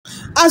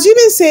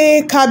Assuming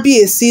say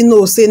Kabiyesi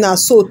know say na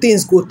so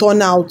things go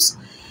turn out,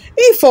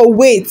 if for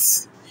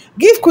wait,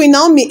 give Queen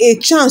Naomi a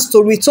chance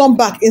to return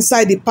back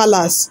inside the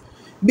palace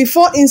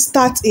before im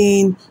start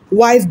im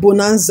wife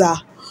bonanza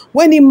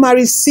when im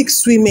marry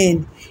 6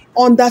 women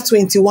under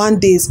 21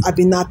 days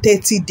abi na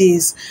 30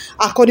 days,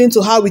 according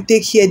to how we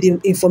take hear the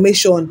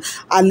information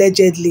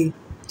allegedly.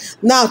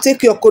 Now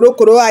take your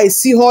korokoro eye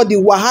see all the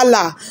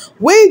wahala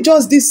wey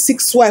just dis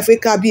 6 wife wey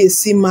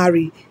Kabiyesi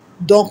marry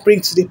don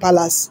bring to the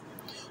palace.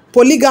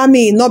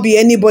 Polygamy no be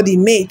anybody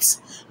mate.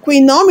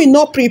 Queen Naomi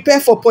no prepare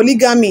for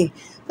polygamy.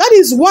 That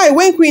is why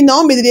when Queen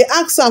Naomi dey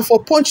ask am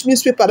for Punch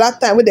newspaper that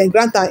time wey dem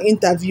grant am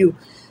interview,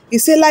 e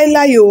say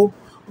lai o,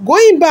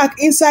 going back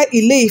inside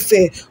Ile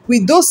Ife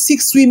with those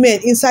 6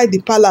 women inside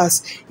the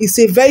palace is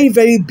a very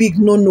very big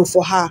no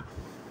for her,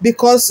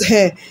 because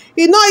e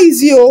no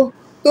easy o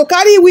to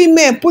carry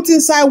women put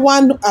inside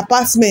one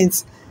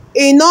apartment.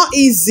 E no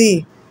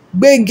easy.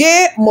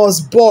 Gbege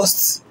must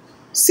burst.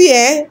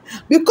 See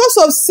because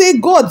of say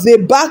God dey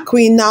back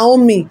Queen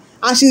Naomi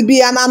and she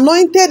be an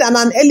anointed and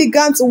an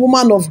elegant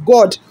woman of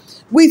God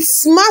with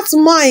smart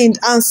mind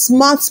and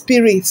smart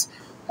spirit,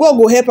 God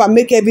go help her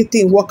make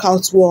everything work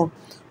out well.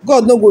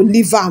 God no go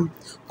leave am.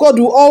 God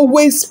will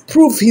always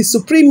prove his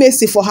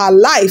supremacy for her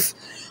life.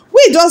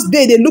 We just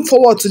dey look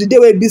forward to the day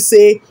wey be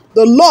say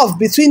the love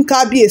between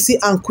Kabiyesi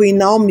and Queen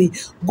Naomi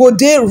go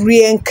dey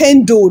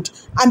rekindled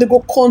and they go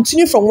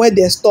continue from where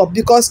they stop,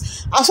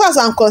 because as far as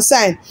I'm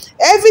concerned,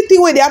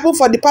 everything wey dey happen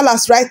for the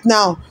palace right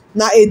now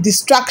na a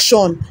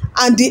distraction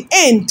and the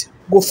end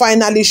go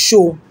finally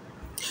show.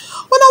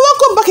 Una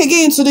welcome back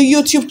again to the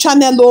YouTube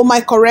channel,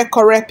 my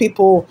correct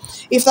people.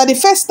 If na the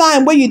first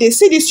time when you dey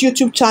see this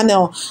YouTube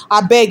channel,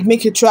 abeg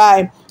make you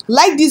try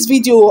like this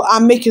video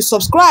and make you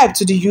subscribe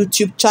to the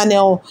YouTube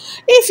channel.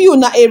 If you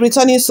na a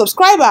returning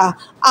subscriber,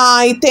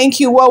 I thank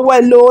you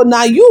well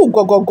na you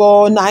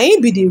go na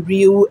him be the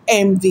real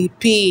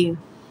MVP.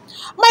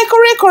 My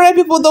correct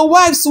people, the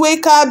wives wey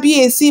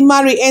Kabiyesi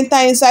marry enter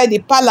inside the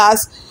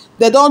palace,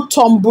 they don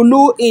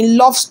tumbulu in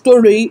love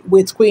story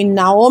with Queen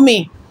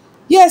Naomi.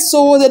 Yes,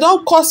 so they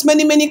don cause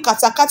many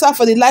kata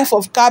for the life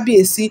of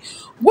Kabiyesi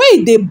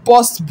wey dey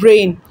burst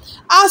brain,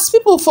 as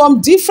people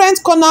from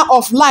different corner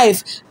of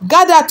life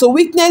gather to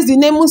witness the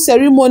naming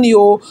ceremony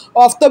of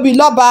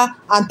Tobiloba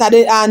and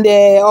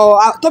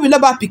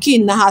Tobiloba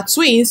pikin na her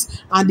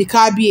twins and the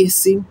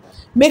Kabiyesi.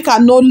 Make I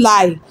no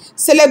lie,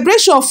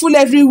 celebration full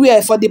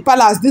everywhere for the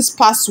palace this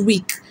past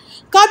week.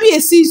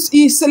 Kabiyesi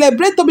he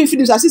celebrate Tobi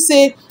Phillips as he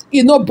say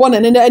he no born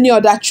any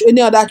other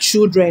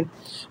children.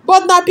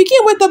 But na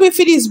pikin wey Tobi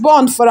Phillips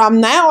born for am,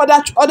 na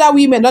other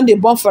women don dey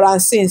born for am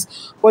since.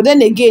 But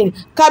then again,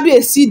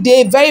 Kabiyesi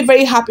dey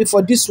very happy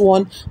for this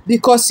one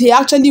because he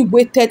actually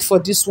waited for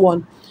this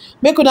one.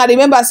 Make una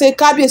remember say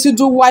Kabiyesi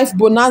do wife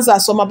bonanza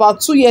some about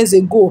 2 years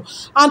ago,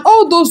 and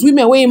all those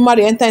women wey he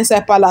marry enter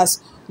inside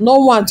palace, no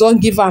one don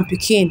give am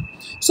pikin.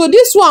 So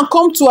this one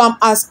come to am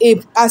as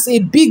a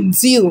big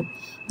deal.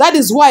 That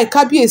is why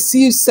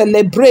Kabiyesi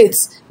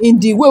celebrates in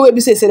the way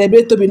we say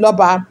celebrate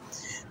Tobiloba.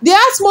 The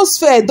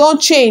atmosphere don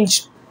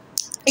change.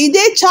 E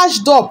dey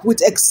charged up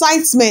with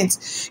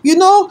excitement. You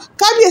know,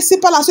 Kabiyesi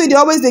palace wey dey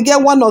always dey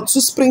get 1 or 2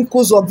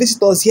 sprinkles of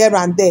visitors here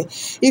and there.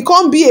 E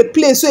come be a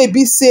place wey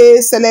be say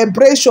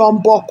celebration,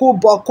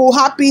 boku,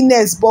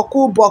 happiness,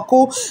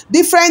 boku.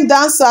 Different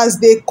dancers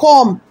dey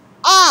come.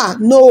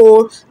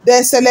 No,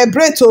 they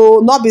celebrate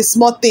not be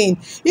small thing.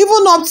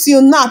 Even up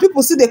till now,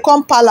 people see they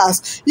come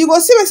palace. You go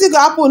see wetin go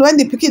happen when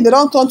the pikin they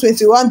don't turn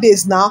 21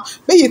 days now.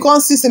 Make you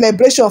can't see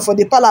celebration for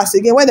the palace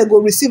again when they go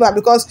receive her,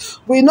 because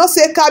we know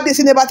say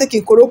Kabiyesi never take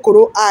in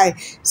koro eye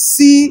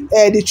see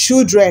the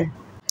children.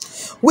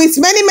 With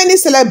many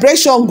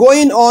celebration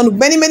going on,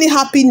 many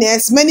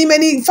happiness, many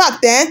in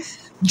fact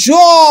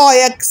joy,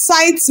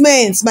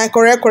 excitement, my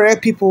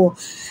correct people.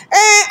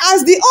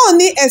 As the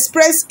Ooni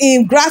express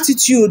in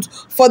gratitude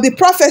for the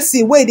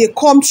prophecy wey dey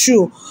come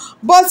true,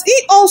 but he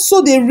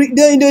also they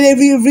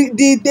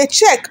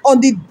check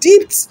on the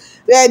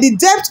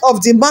depth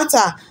of the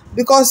matter,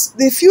 because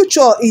the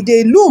future e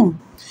dey loom.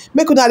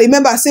 Make una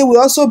remember say we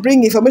also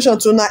bring information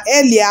to una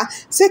earlier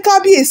say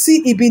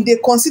Kabiyesi e bin dey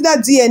consider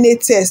DNA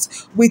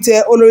test with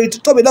olori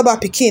Tobiloba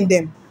pikin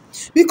dem,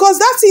 because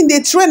that thing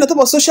dey trend on top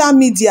of social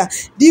media.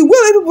 The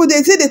way people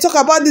dey say they talk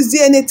about this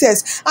DNA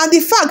test and the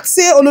fact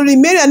say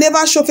olorimariam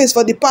never show face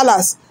for the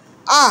palace,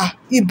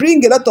 e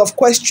bring a lot of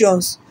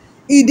questions.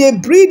 E dey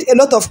breed a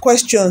lot of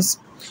questions,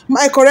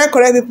 my correct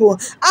people.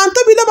 And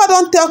Tobiloba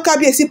don tell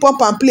Kabiyesi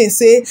pump and plain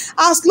say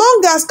as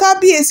long as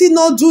Kabiyesi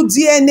no do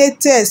DNA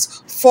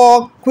test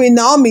for Queen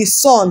Naomi's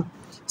son,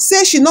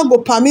 say she no go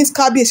permit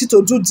Kabiyesi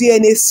to do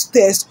DNA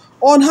test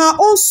on her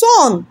own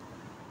son.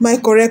 My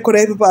correct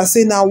people are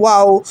saying now,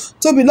 wow,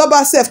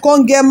 Tobiloba sef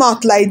can't get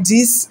mouth like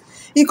this.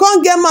 He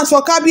can't get mouth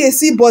for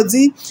Kabiyesi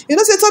body. You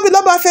know say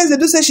Tobiloba first they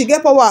do say she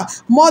get power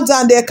more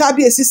than their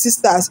Kabiyesi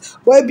sisters,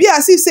 but it be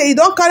as if say he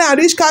don't carry and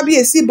reach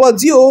Kabiyesi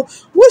body,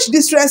 which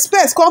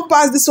disrespect come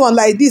pass this one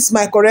like this,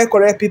 my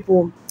correct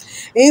people.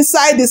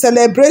 Inside the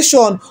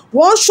celebration,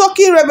 one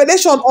shocking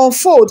revelation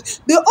unfold.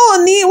 The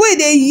Ooni wey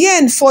dey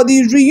yearn for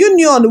the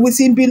reunion with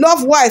im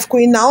beloved wife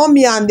Queen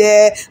Naomi and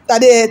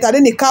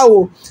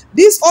TADENIKAWO.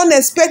 This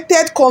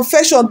unexpected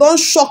confession don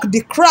shock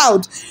the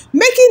crowd,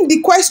 making the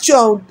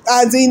question,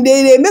 as in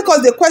they make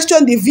us dey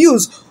question the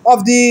views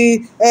of the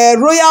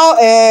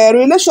royal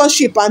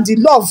relationship and the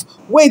love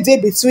wey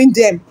dey between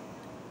them.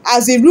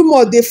 As the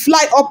rumour dey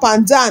fly up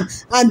and down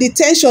and the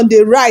ten sion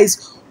dey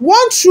rise,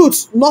 one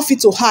truth no fit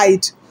to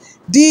hide: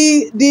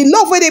 the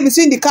love wey dey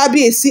between the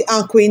Kabiyesi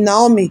and Queen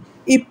Naomi,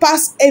 e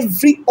pass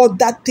every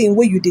other thing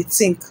wey you dey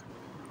think.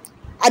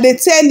 I dey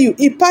tell you,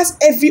 e pass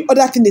every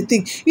other thing dey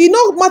think. E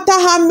no matter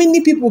how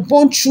many people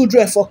born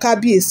children for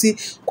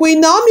Kabiyesi, Queen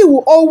Naomi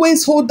will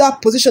always hold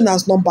that position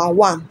as number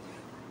one.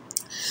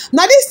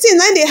 Na dis thing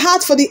na dey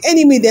hard for the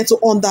enemy dem to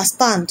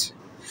understand.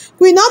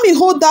 Queen Naomi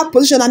hold that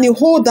position and he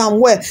hold am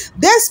well,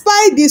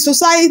 despite the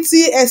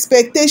society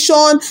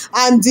expectation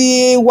and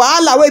the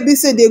wahala wey be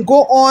say dey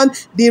go on,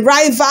 the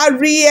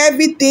rivalry,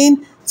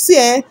 everything.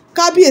 See,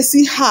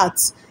 Kabiyesi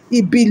heart,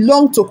 e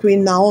belong to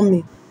Queen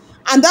Naomi,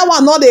 and that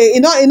one e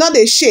no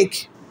dey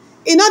shake.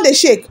 E no dey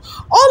shake.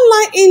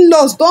 Online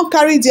in-laws don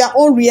carry their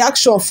own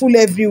reaction full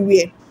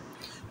everywhere,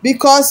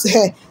 because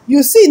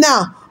you see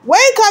now, when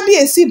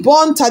Kabiyesi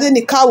born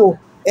TADENIKAWO,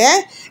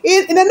 there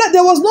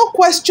was no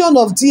question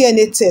of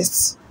DNA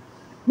tests.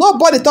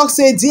 Nobody talk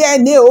say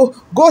DNA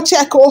go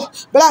check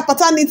black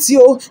paternity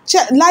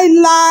check.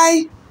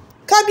 Lie.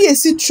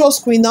 Kabiyesi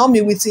trust Queen Naomi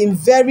with him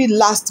very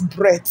last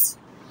breath.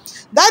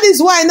 That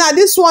is why now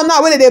this one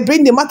now when they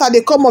bring the matter,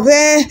 they come up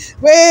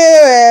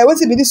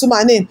wetin be this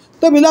woman name,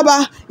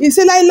 Tobiloba. He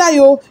say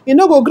lie he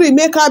no go gree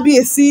make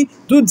Kabiyesi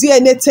do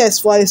DNA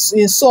test for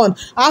his son.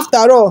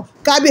 After all,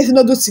 Kabiyesi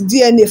no do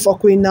DNA for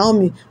Queen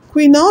Naomi.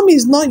 Queen Naomi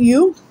is not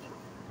you.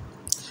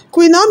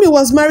 Queen Naomi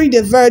was married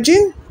a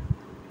virgin.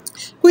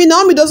 Queen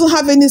Naomi doesn't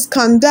have any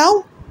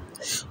scandal.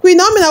 Queen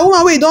Naomi na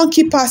woman wey don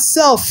keep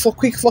herself for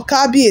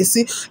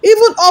Kabiyesi.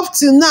 Even up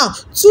till now,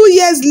 2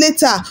 years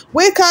later,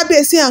 when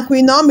Kabiyesi and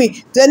Queen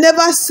Naomi, they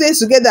never stay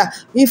together.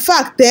 In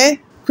fact,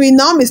 Queen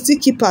Naomi still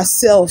keep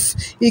herself.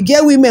 E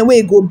get women wey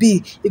e go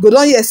be. E go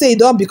don hear say e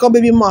don become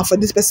baby mama for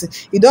this person.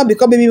 E don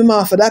become baby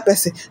mama for that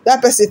person.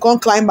 That person come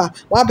climb her.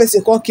 One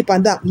person come keep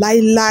am down.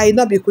 Lie.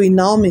 Not be Queen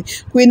Naomi.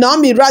 Queen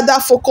Naomi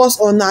rather focus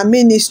on her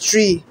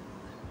ministry.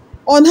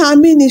 On her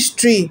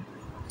ministry.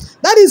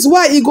 That is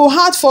why e go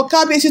hard for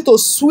Kabiyesi to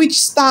switch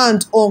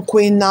stand on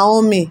Queen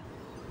Naomi.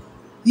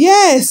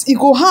 Yes, e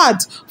go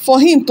hard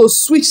for him to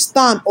switch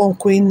stand on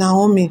Queen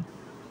Naomi.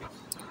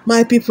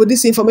 My people,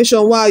 this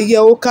information wow, yeah,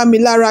 ó ká mi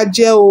lára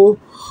jẹ́ o.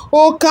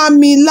 Ó ká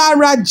mi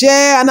lára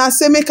jẹ́, and I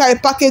say make I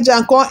package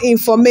and come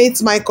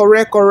informate my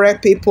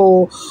correct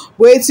people.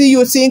 Wetin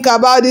you think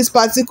about this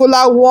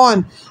particular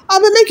one? I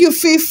will make you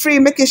feel free,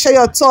 make you share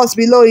your thoughts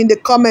below in the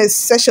comments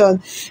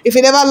section. If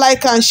you never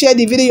like and share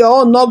the video,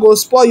 your own no go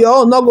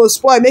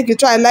spoil, make you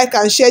try like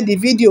and share the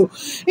video.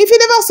 If you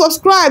never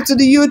subscribe to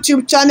the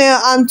YouTube channel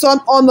and turn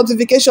on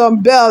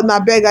notification bell, na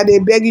beg I dey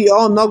beg you, your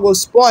own no go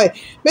spoil.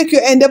 Make you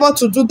endeavor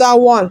to do that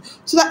one,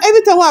 so that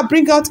every time when I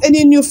bring out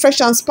any new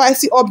fresh and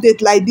spicy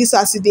update like this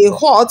as it dey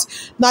hot,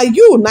 now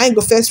you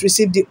go first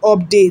receive the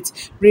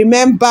update.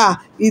 Remember,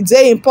 it's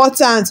very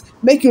important,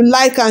 make you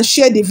like and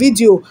share the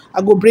video.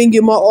 I go bring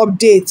you more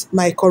updates,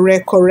 my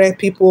correct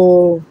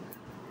people.